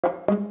Hey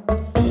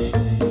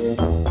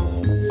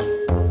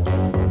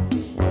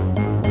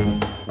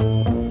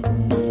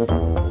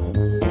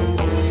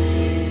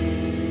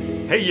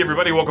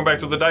everybody, welcome back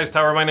to the Dice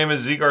Tower. My name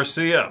is Zee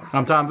Garcia.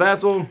 I'm Tom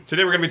Vassell.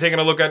 Today we're going to be taking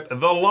a look at The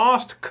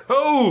Lost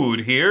Code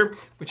here,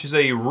 which is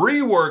a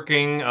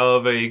reworking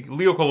of a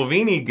Leo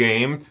Colovini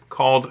game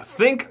called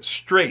Think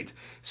Str8t,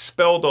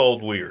 spelled all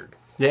weird.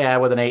 Yeah,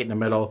 with an 8 in the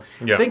middle.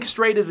 Yeah. Think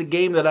Str8t is a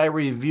game that I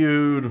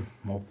reviewed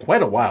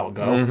quite a while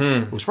ago.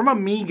 It was from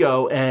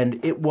Amigo,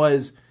 and it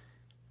was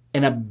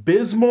an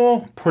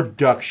abysmal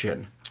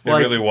production. It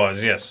really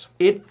was, yes.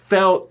 It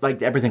felt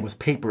like everything was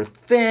paper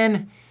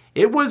thin.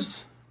 It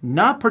was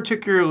not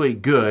particularly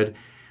good,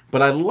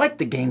 but I liked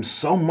the game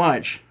so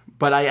much.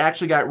 But I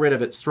actually got rid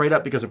of it straight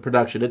up because of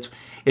production.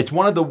 It's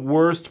one of the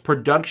worst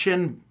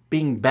production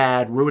being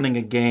bad, ruining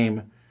a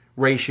game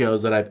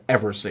ratios that I've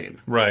ever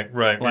seen. Right,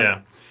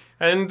 yeah.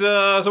 And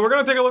so we're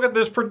going to take a look at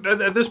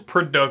this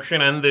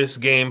production and this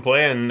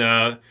gameplay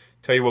and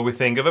tell you what we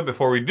think of it.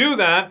 Before we do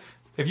that,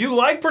 if you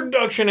like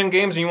production in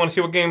games and you want to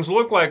see what games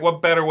look like,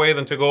 what better way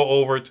than to go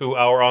over to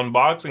our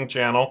unboxing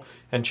channel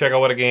and check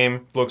out what a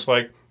game looks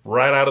like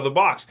right out of the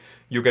box.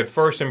 You get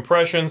first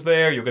impressions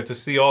there. You get to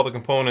see all the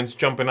components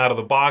jumping out of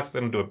the box. They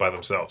don't do it by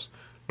themselves.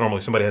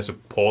 Normally somebody has to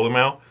pull them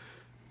out.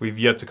 We've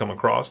yet to come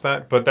across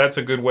that, but that's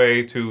a good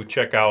way to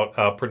check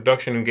out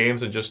production in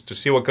games and just to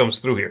see what comes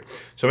through here.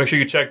 So make sure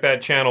you check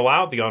that channel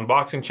out, the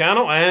unboxing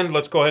channel, and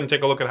let's go ahead and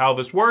take a look at how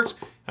this works,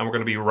 and we're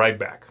going to be right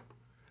back.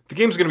 The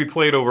game is going to be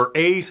played over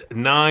 8,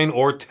 9,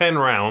 or 10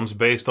 rounds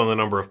based on the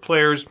number of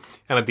players,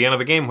 and at the end of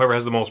the game, whoever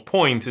has the most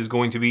points is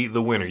going to be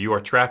the winner. You are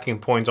tracking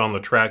points on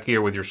the track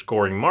here with your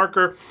scoring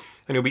marker,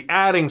 and you'll be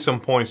adding some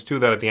points to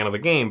that at the end of the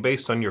game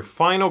based on your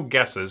final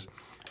guesses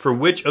for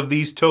which of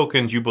these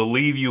tokens you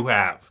believe you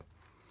have.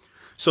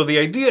 So the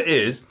idea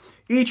is,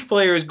 each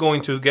player is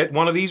going to get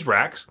one of these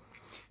racks,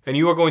 and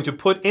you are going to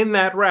put in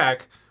that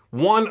rack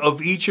one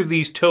of each of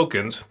these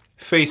tokens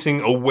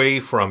facing away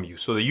from you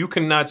so that you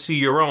cannot see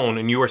your own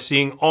and you are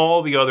seeing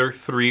all the other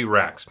 3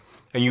 racks.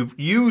 And you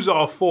use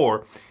all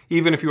 4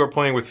 even if you are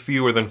playing with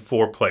fewer than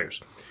 4 players.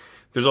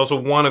 There's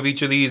also one of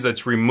each of these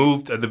that's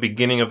removed at the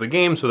beginning of the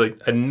game so that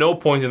at no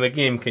point in the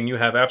game can you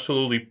have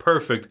absolutely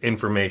perfect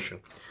information.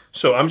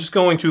 So I'm just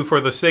going to,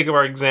 for the sake of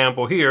our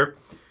example here,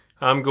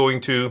 I'm going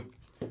to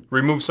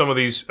remove some of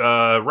these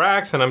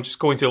racks and I'm just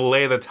going to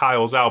lay the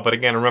tiles out. But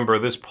again, remember,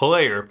 this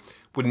player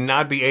would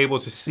not be able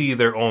to see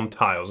their own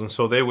tiles. And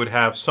so they would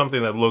have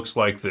something that looks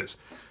like this.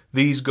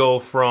 These go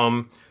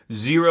from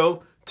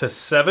 0 to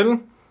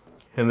 7.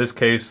 In this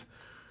case,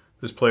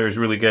 this player is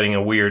really getting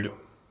a weird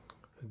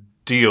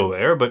deal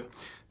there, but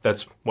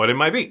that's what it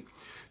might be.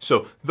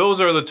 So those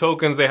are the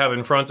tokens they have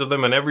in front of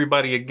them, and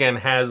everybody, again,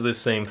 has this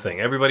same thing.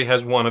 Everybody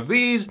has one of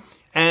these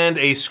and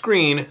a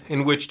screen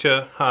in which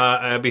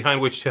to behind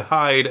which to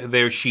hide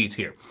their sheets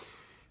here.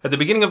 At the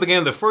beginning of the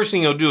game, the first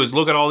thing you'll do is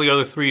look at all the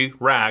other 3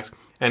 racks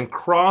and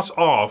cross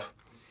off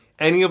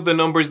any of the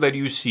numbers that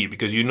you see,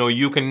 because you know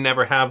you can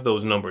never have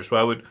those numbers. So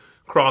I would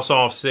cross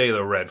off, say,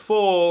 the red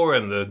 4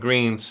 and the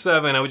green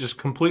 7. I would just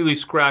completely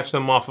scratch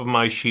them off of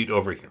my sheet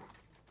over here.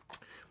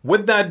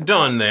 With that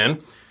done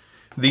then,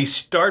 the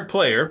start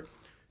player,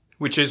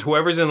 which is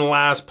whoever's in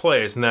last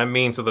place, and that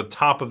means at the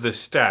top of this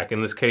stack,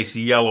 in this case,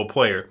 yellow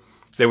player,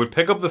 they would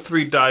pick up the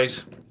 3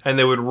 dice and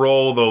they would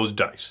roll those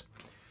dice.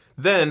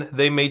 Then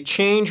they may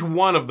change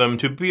one of them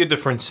to be a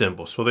different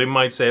symbol. So they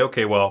might say,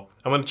 okay, well,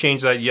 I'm going to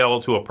change that yellow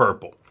to a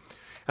purple.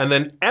 And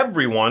then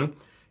everyone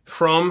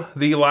from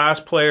the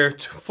last player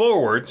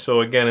forward, so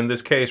again, in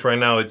this case right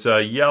now, it's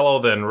yellow,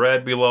 then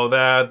red below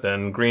that,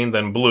 then green,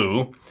 then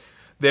blue.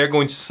 They're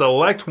going to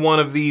select one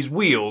of these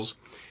wheels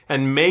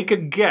and make a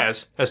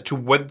guess as to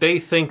what they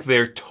think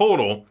their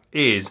total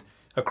is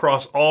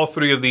across all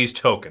 3 of these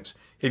tokens.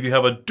 If you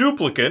have a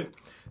duplicate,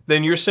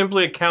 then you're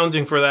simply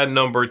accounting for that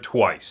number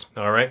twice,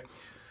 all right?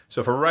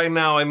 So for right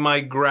now, I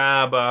might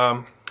grab,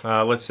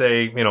 let's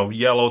say,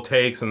 yellow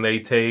takes and they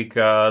take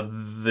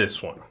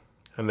this one.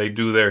 And they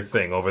do their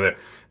thing over there.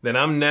 Then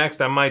I'm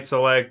next, I might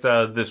select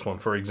this one,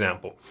 for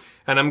example.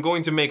 And I'm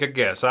going to make a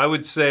guess. I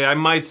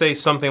might say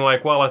something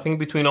like, well, I think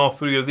between all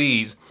 3 of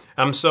these,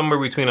 I'm somewhere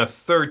between a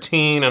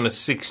 13 and a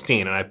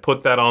 16. And I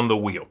put that on the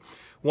wheel.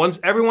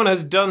 Once everyone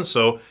has done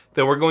so,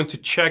 then we're going to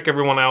check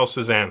everyone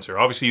else's answer.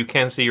 Obviously, you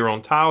can't see your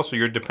own tile, so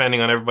you're depending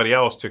on everybody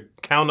else to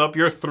count up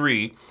your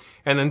 3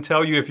 and then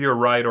tell you if you're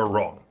right or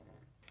wrong.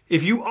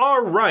 If you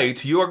are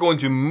right, you are going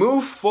to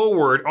move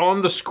forward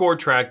on the score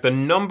track the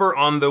number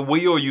on the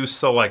wheel you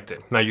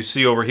selected. Now, you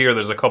see over here,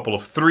 there's a couple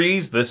of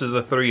 3s. This is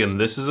a 3 and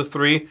this is a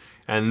 3.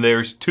 And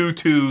there's 2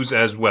 2s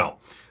as well.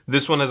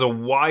 This one has a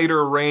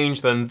wider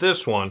range than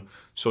this one.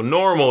 So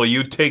normally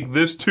you take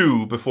this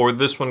 2 before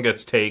this one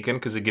gets taken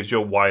because it gives you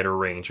a wider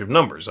range of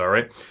numbers, all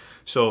right?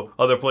 So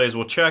other players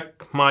will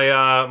check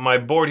my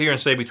board here and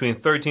say between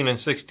 13 and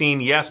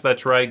 16. Yes,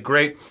 that's right.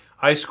 Great.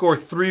 I score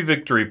 3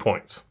 victory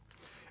points.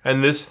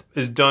 And this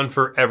is done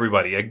for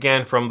everybody.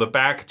 Again, from the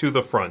back to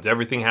the front.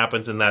 Everything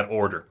happens in that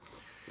order.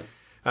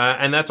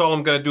 And that's all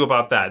I'm going to do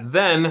about that.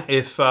 Then,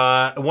 if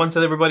once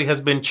everybody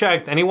has been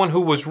checked, anyone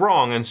who was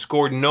wrong and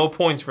scored no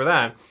points for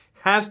that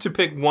has to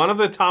pick one of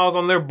the tiles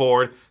on their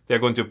board. They're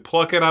going to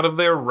pluck it out of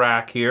their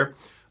rack here,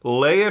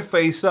 lay it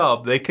face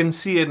up. They can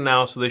see it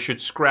now, so they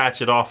should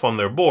scratch it off on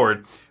their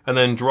board, and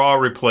then draw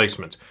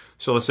replacements.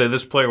 So let's say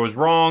this player was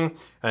wrong,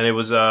 and it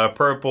was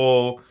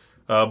purple,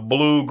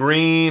 blue,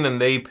 green,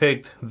 and they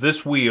picked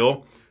this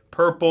wheel,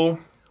 purple,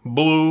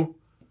 blue,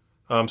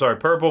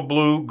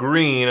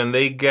 green, and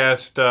they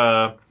guessed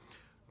the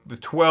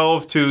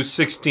 12 to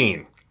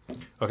 16.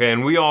 Okay,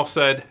 and we all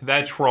said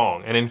that's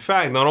wrong. And in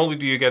fact, not only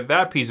do you get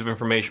that piece of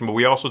information, but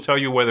we also tell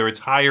you whether it's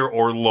higher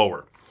or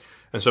lower.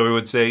 And so we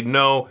would say,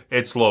 no,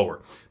 it's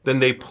lower. Then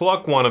they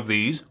pluck one of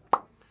these,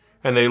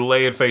 and they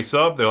lay it face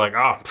up. They're like,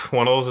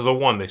 one of those is a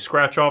 1. They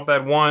scratch off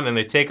that 1, and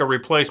they take a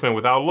replacement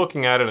without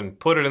looking at it and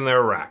put it in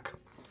their rack.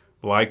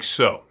 Like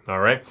so, all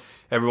right?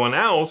 Everyone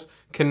else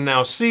can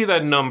now see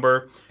that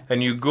number,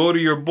 and you go to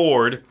your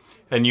board,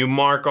 and you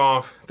mark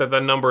off that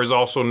that number is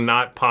also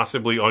not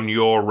possibly on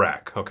your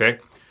rack, okay?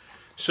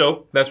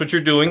 So that's what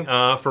you're doing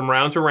from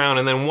round to round,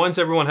 and then once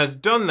everyone has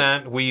done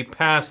that, we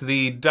pass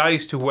the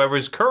dice to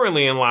whoever's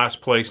currently in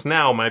last place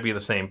now, might be the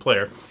same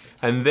player,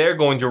 and they're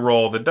going to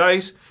roll the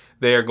dice.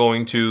 They're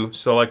going to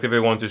select if they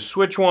want to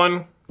switch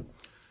one,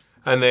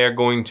 and they're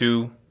going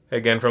to,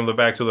 again, from the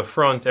back to the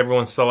front,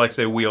 everyone selects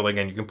a wheel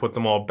again. You can put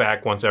them all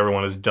back once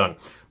everyone is done.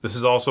 This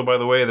is also, by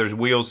the way, there's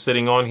wheels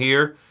sitting on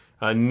here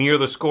near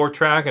the score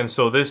track, and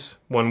so this,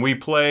 when we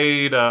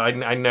played,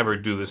 I never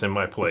do this in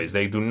my plays.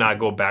 They do not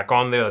go back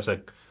on there. That's a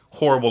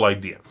horrible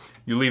idea.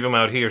 You leave them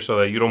out here so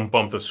that you don't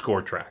bump the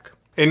score track.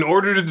 In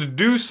order to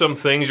do some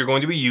things, you're going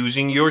to be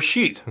using your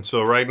sheet. And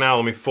so right now,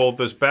 let me fold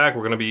this back.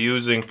 We're going to be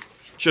using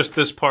just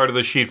this part of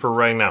the sheet for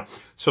right now.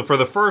 So for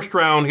the first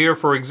round here,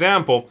 for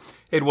example,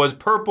 it was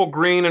purple,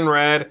 green, and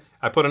red.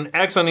 I put an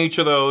X on each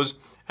of those,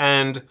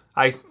 and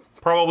I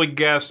probably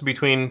guessed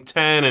between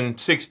 10 and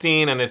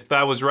 16, and if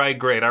that was right,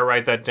 great, I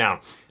write that down.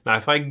 Now,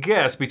 if I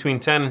guess between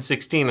 10 and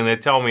 16 and they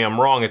tell me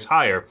I'm wrong, it's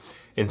higher,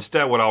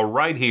 instead what I'll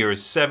write here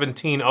is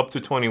 17 up to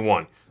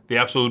 21, the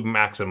absolute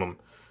maximum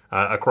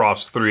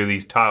across 3 of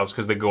these tiles,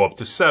 because they go up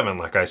to 7,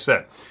 like I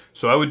said.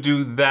 So I would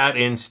do that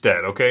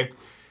instead, okay?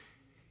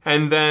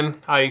 And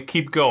then I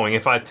keep going.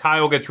 If a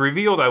tile gets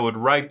revealed, I would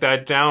write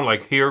that down.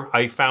 Like here,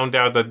 I found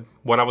out that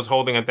what I was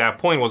holding at that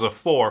point was a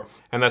 4,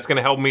 and that's going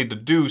to help me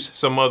deduce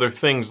some other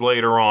things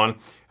later on.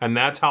 And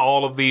that's how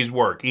all of these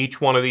work,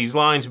 each one of these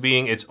lines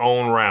being its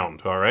own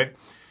round, all right?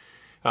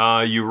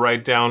 You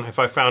write down, if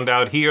I found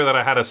out here that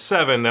I had a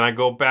 7, then I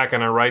go back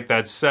and I write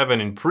that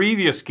 7 in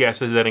previous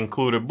guesses that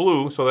included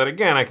blue, so that,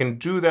 again, I can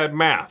do that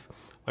math.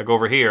 Like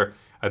over here,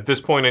 at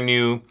this point I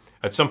knew,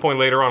 at some point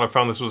later on I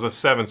found this was a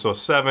 7, so a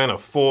 7, a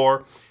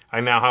 4.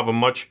 I now have a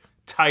much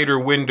tighter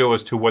window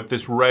as to what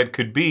this red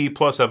could be,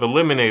 plus I've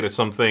eliminated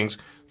some things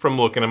from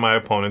looking at my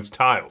opponent's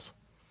tiles.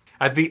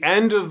 At the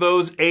end of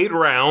those 8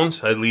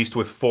 rounds, at least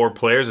with 4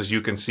 players, as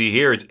you can see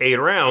here, it's 8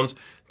 rounds,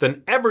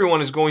 then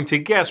everyone is going to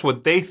guess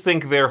what they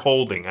think they're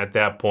holding at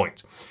that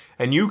point.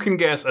 And you can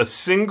guess a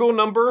single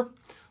number,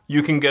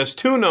 you can guess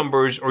 2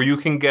 numbers, or you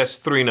can guess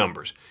 3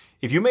 numbers.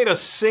 If you made a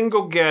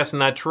single guess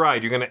and that's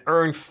right, you're going to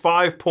earn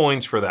 5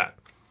 points for that.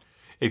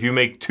 If you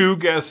make 2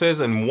 guesses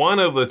and one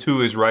of the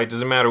 2 is right,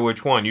 doesn't matter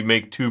which one, you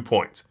make 2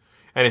 points.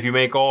 And if you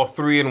make all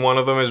 3 and one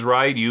of them is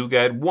right, you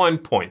get 1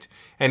 point.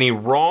 Any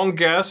wrong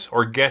guess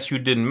or guess you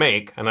didn't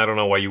make, and I don't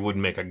know why you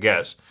wouldn't make a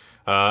guess,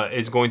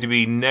 is going to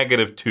be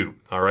 -2,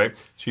 all right?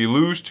 So you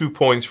lose 2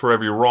 points for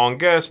every wrong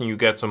guess, and you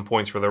get some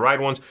points for the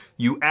right ones.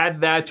 You add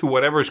that to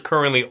whatever is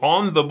currently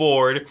on the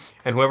board,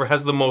 and whoever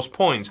has the most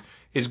points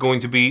is going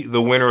to be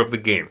the winner of the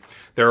game.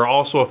 There are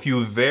also a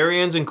few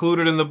variants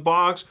included in the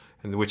box,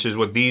 which is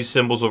what these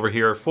symbols over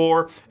here are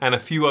for, and a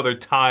few other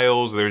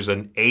tiles. There's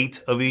an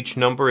 8 of each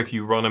number. If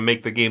you want to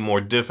make the game more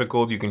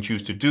difficult, you can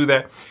choose to do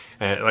that.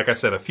 And like I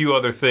said, a few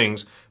other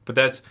things, but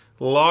that's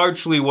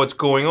largely what's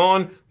going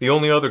on. The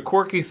only other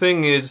quirky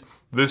thing is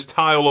this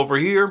tile over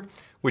here,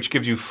 which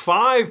gives you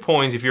 5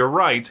 points if you're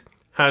right,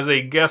 has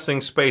a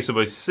guessing space of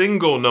a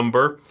single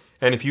number,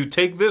 and if you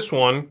take this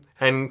one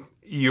and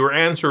your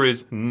answer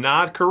is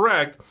not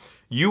correct,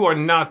 you are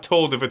not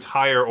told if it's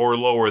higher or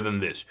lower than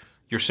this.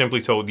 You're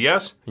simply told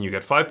yes, and you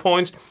get 5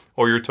 points,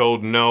 or you're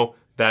told no,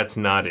 that's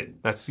not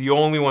it. That's the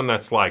only one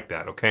that's like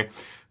that, okay?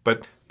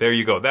 But there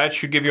you go. That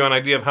should give you an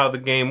idea of how the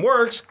game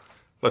works.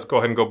 Let's go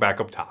ahead and go back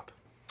up top.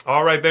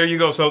 All right, there you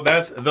go. So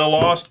that's the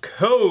lost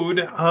code.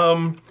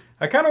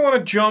 I kind of want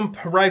to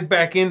jump right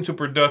back into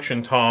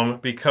production, Tom,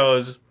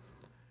 because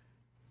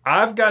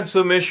I've got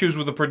some issues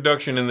with the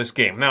production in this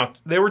game. Now,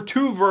 there were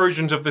 2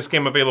 versions of this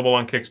game available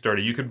on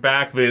Kickstarter. You could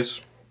back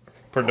this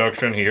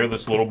production here,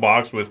 this little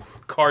box with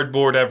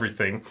cardboard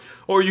everything,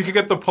 or you could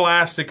get the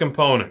plastic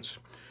components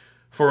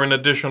for an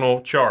additional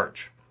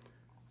charge.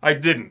 I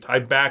didn't. I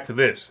backed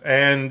this,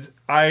 and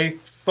I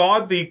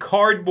thought the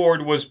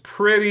cardboard was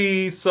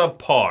pretty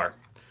subpar.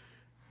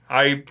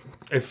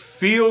 It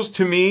feels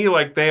to me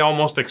like they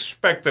almost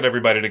expected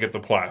everybody to get the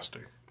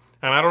plastic.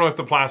 And I don't know if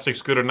the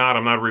plastic's good or not.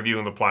 I'm not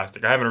reviewing the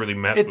plastic. I haven't really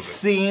messed with it. It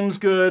seems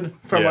good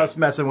from us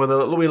messing with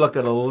it. We looked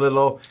at it a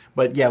little,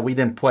 but yeah, we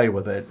didn't play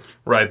with it.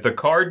 Right. The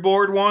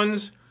cardboard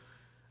ones,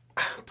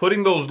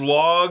 putting those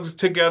logs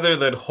together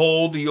that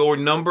hold your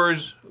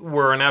numbers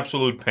were an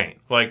absolute pain.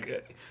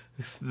 Like,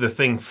 the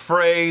thing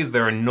frays.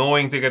 They're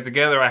annoying to get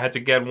together. I had to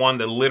get one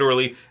that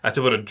literally, I had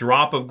to put a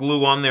drop of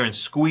glue on there and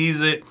squeeze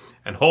it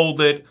and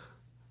hold it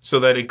so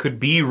that it could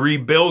be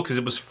rebuilt because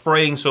it was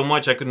fraying so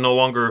much I could no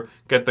longer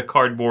get the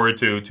cardboard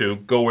to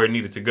go where it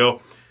needed to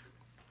go.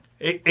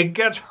 It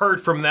gets hurt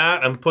from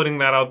that. I'm putting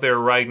that out there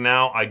right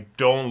now. I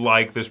don't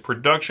like this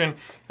production.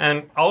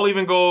 And I'll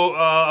even go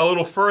a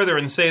little further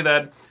and say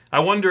that I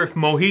wonder if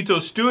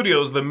Mojito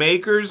Studios, the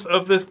makers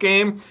of this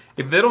game,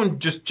 if they don't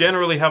just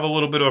generally have a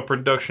little bit of a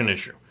production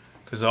issue.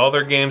 Because all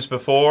their games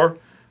before,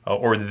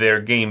 or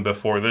their game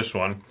before this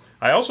one,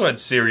 I also had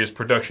serious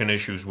production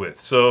issues with.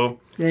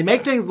 So they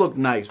make things look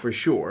nice, for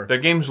sure. Their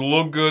games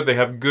look good. They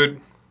have good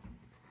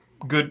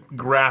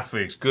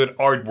graphics, good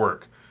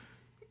artwork.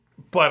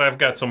 But I've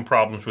got some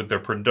problems with their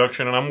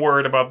production, and I'm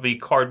worried about the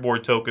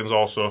cardboard tokens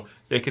also.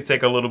 They could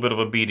take a little bit of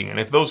a beating. And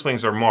if those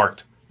things are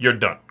marked, you're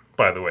done,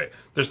 by the way.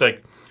 There's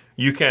like,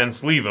 you can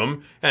sleeve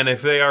them, and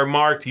if they are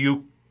marked,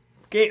 the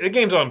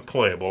game's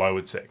unplayable, I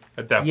would say,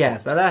 at that point.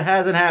 Yes, now that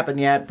hasn't happened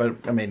yet, but,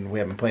 I mean, we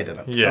haven't played it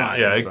a ton. Yeah,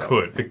 it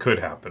could. It could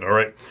happen, all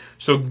right?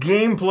 So,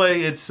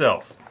 gameplay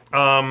itself.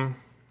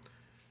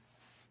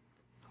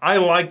 I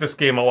like this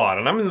game a lot,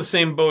 and I'm in the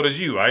same boat as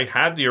you. I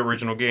had the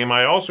original game.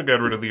 I also got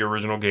rid of the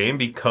original game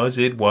because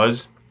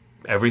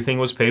everything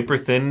was paper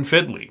thin and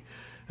fiddly.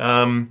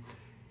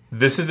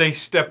 This is a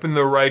step in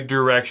the right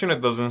direction. It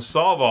doesn't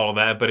solve all of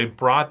that, but it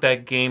brought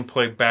that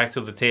gameplay back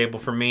to the table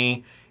for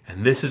me,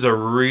 and this is a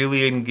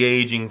really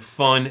engaging,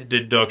 fun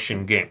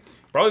deduction game.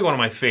 Probably one of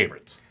my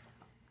favorites.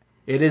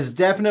 It is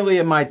definitely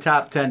in my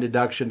top 10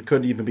 deduction.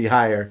 Couldn't even be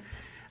higher.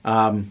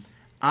 I'll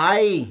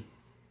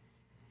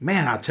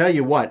tell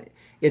you what.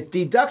 It's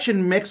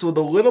deduction mixed with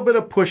a little bit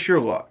of push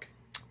your luck.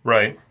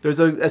 Right. There's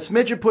a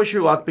smidge of push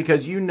your luck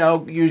because you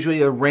know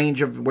usually a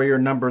range of where your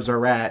numbers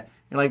are at.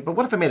 You're like, but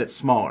what if I made it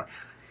smaller?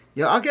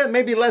 Yeah, I'll get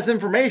maybe less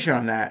information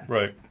on that.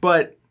 Right.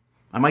 But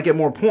I might get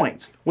more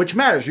points, which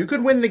matters. You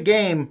could win the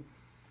game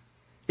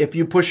if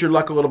you push your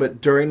luck a little bit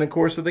during the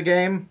course of the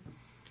game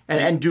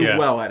and do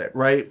well at it,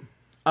 right?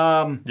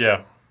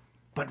 Yeah.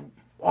 But,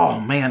 oh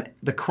man,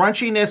 the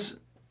crunchiness,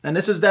 and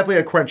this is definitely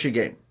a crunchy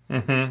game.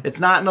 Mm-hmm. It's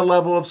not in the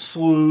level of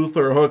Sleuth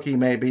or Hooky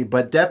maybe,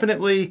 but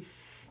definitely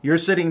you're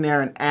sitting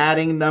there and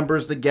adding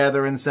numbers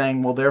together and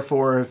saying, well,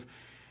 therefore, if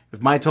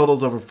my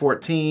total's over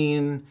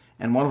 14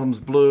 and one of them's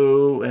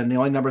blue and the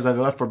only numbers I've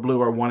left for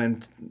blue are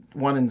 1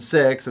 and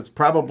 6, it's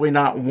probably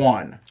not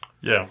 1.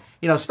 Yeah.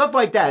 You know, stuff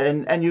like that.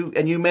 And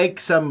you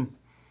make some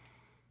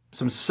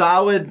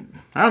solid,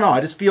 I don't know, I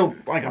just feel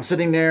like I'm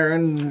sitting there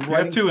and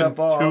writing stuff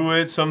off. You have to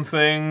intuit some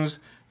things.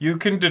 You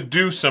can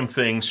deduce some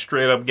things,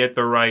 straight up get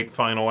the right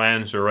final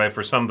answer, right,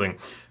 for something.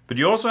 But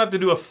you also have to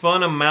do a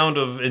fun amount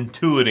of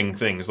intuiting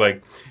things.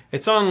 Like,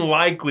 it's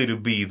unlikely to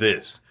be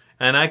this.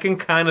 And I can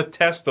kind of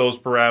test those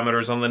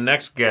parameters on the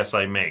next guess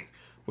I make,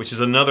 which is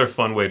another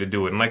fun way to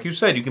do it. And like you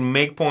said, you can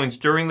make points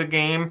during the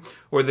game,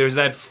 or there's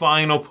that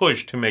final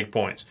push to make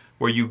points,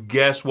 where you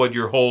guess what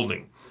you're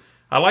holding.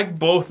 I like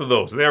both of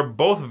those. They're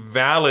both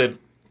valid,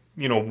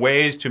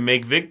 ways to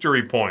make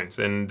victory points.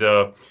 And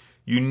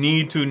you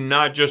need to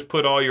not just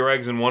put all your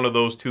eggs in one of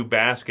those two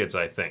baskets,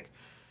 I think.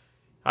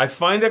 I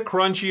find it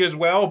crunchy as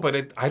well,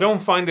 but I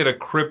don't find it a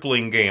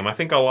crippling game. I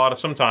think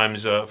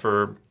sometimes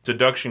for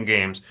deduction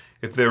games,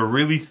 if they're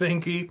really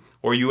thinky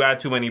or you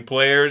add too many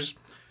players,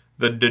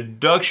 the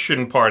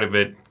deduction part of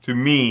it, to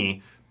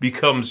me,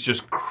 becomes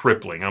just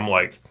crippling. I'm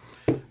like,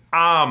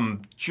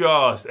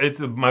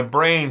 my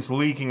brain's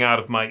leaking out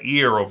of my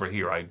ear over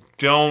here. I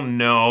don't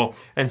know.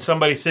 And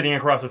somebody sitting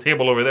across the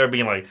table over there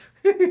being like,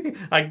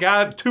 I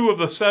got 2 of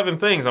the 7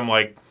 things. I'm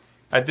like,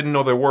 I didn't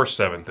know there were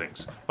 7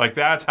 things. Like,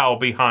 that's how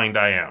behind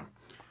I am.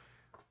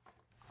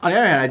 On the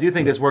other hand, I do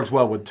think this works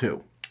well with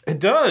 2. It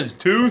does.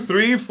 2,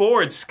 3,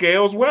 4. It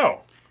scales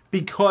well.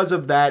 Because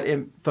of that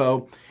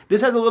info.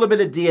 This has a little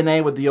bit of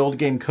DNA with the old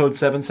game Code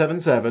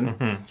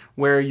 777,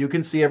 where you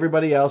can see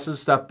everybody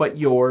else's stuff but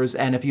yours,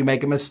 and if you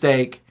make a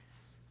mistake,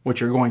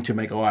 which you're going to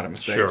make a lot of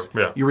mistakes,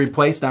 you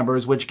replace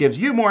numbers, which gives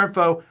you more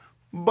info,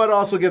 but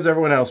also gives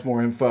everyone else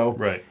more info.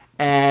 Right.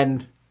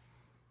 And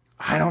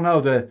I don't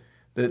know,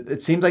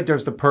 it seems like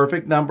there's the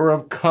perfect number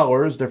of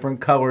colors, different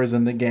colors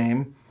in the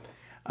game.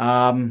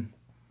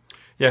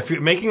 If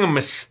you're making a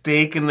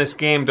mistake in this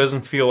game,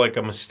 doesn't feel like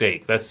a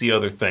mistake. That's the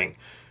other thing.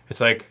 It's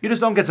like, you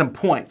just don't get some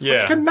points,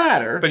 which can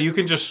matter. But you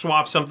can just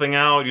swap something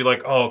out. You're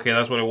like, oh, okay,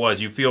 that's what it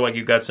was. You feel like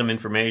you got some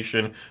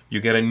information.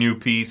 You get a new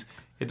piece.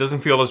 It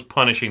doesn't feel as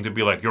punishing to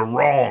be like, you're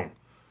wrong.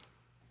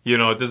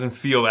 It doesn't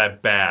feel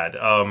that bad.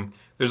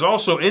 There's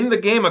also, in the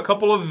game, a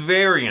couple of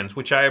variants,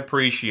 which I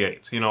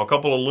appreciate. A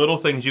couple of little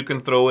things you can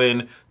throw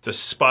in to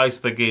spice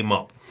the game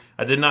up.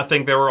 I did not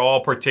think they were all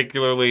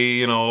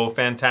particularly,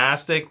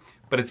 fantastic,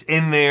 but it's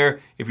in there.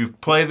 If you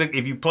play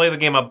the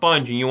game a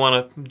bunch and you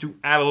want to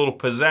add a little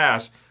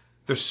pizzazz,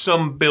 there's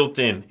some built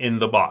in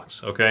the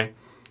box, okay?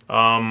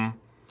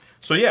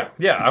 So yeah,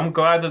 I'm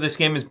glad that this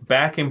game is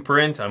back in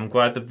print. I'm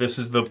glad that this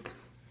is the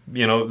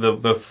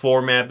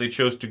format they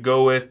chose to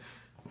go with,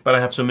 but I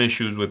have some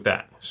issues with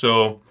that.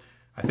 So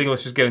I think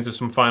let's just get into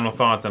some final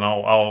thoughts, and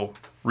I'll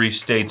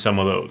restate some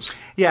of those.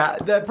 Yeah,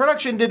 the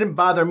production didn't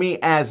bother me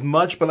as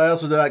much, but I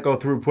also did not go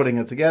through putting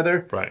it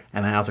together. Right.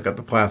 And I also got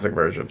the plastic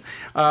version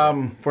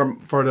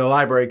for the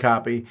library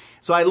copy.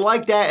 So I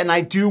like that, and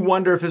I do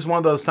wonder if it's one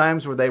of those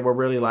times where they were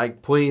really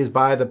like, please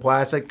buy the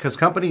plastic, because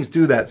companies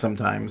do that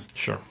sometimes.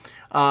 Sure.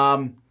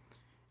 I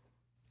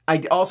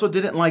also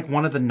didn't like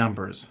one of the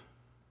numbers.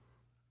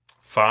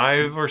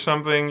 5 or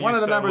something? One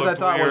of the numbers I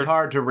thought was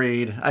hard to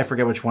read. I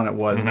forget which one it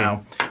was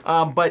now.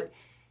 But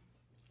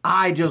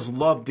I just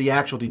loved the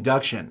actual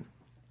deduction.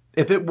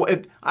 If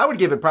I would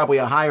give it probably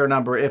a higher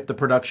number if the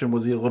production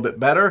was a little bit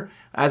better.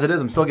 As it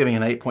is, I'm still giving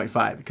it an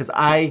 8.5 because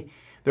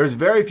there's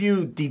very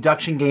few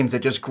deduction games that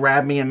just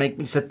grab me and make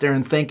me sit there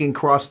and think and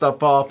cross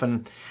stuff off,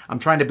 and I'm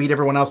trying to beat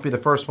everyone else, be the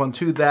first one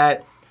to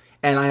that.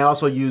 And I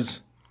also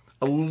use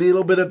a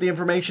little bit of the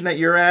information that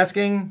you're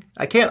asking.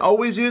 I can't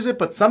always use it,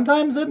 but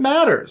sometimes it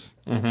matters.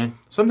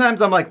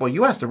 Sometimes I'm like, well,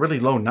 you asked a really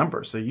low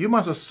number, so you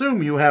must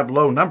assume you have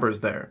low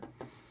numbers there.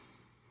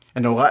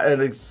 And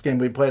this game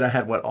we played, I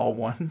had, all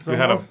ones? You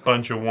had a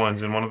bunch of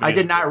ones in one of these. I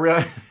did not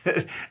really...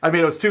 I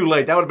mean, it was too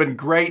late. That would have been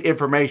great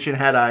information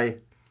had I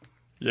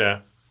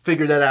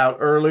figured that out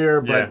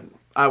earlier, but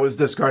I was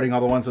discarding all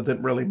the ones that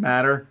didn't really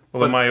matter.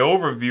 Well, in my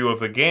overview of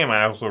the game,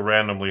 I also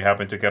randomly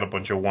happened to get a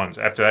bunch of ones.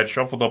 After I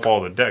shuffled up all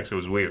the decks, it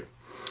was weird.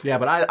 Yeah,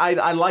 but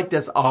I like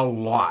this a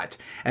lot.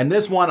 And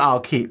this one I'll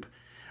keep,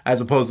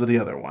 as opposed to the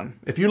other one.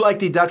 If you like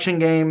deduction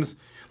games,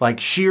 like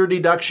sheer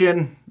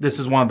deduction, this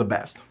is one of the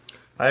best.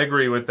 I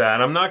agree with that.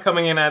 And I'm not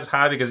coming in as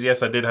high because,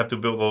 yes, I did have to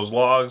build those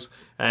logs.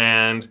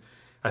 And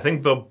I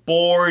think the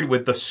board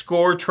with the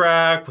score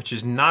track, which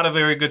is not a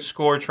very good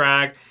score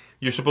track,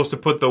 you're supposed to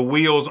put the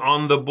wheels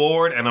on the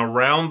board and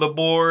around the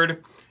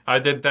board. I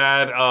did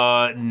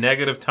that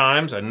negative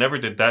times. I never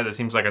did that. That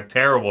seems like a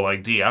terrible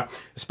idea,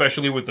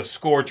 especially with the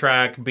score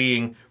track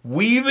being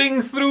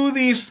weaving through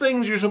these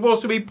things you're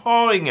supposed to be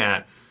pawing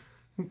at.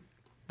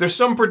 There's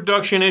some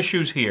production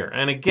issues here.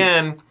 And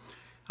again,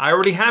 I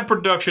already had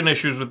production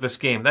issues with this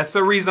game. That's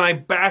the reason I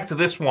backed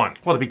this one.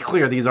 Well, to be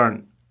clear, these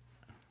aren't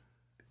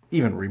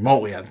even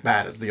remotely as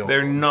bad as the old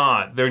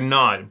one. They're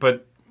not.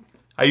 But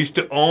I used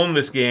to own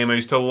this game. I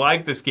used to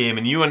like this game.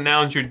 And you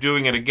announce you're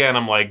doing it again.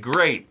 I'm like,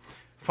 great.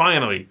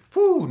 Finally.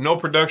 Whew, no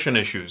production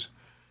issues.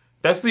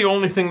 That's the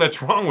only thing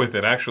that's wrong with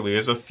it, actually,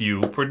 is a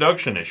few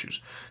production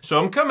issues. So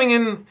I'm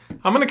going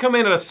to come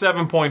in at a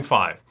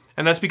 7.5.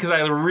 And that's because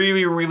I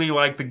really, really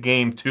like the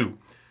game, too.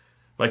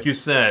 Like you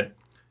said,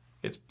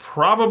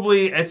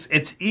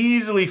 it's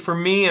easily, for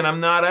me, and I'm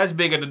not as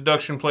big a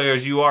deduction player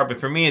as you are, but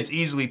for me, it's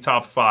easily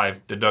top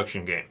 5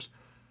 deduction games.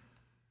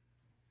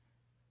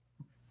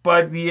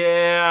 But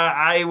yeah,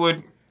 I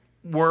would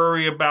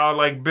worry about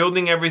like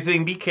building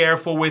everything. Be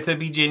careful with it.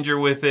 Be ginger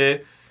with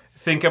it.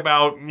 Think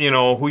about,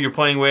 who you're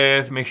playing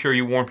with. Make sure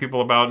you warn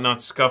people about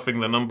not scuffing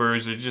the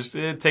numbers.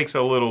 It takes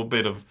a little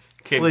bit of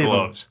kid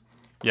gloves.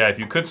 Yeah, if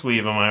you could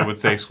sleeve them, I would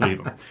say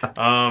sleeve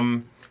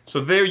them. So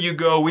there you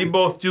go. We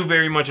both do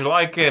very much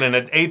like it, and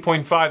at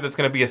 8.5, that's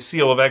going to be a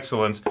seal of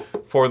excellence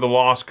for the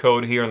lost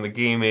code here, and the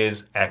game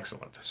is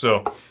excellent.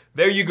 So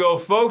there you go,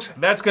 folks.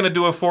 That's going to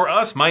do it for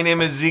us. My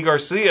name is Z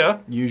Garcia.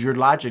 Use your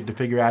logic to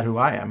figure out who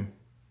I am.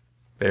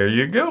 There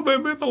you go,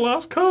 baby. The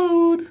lost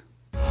code.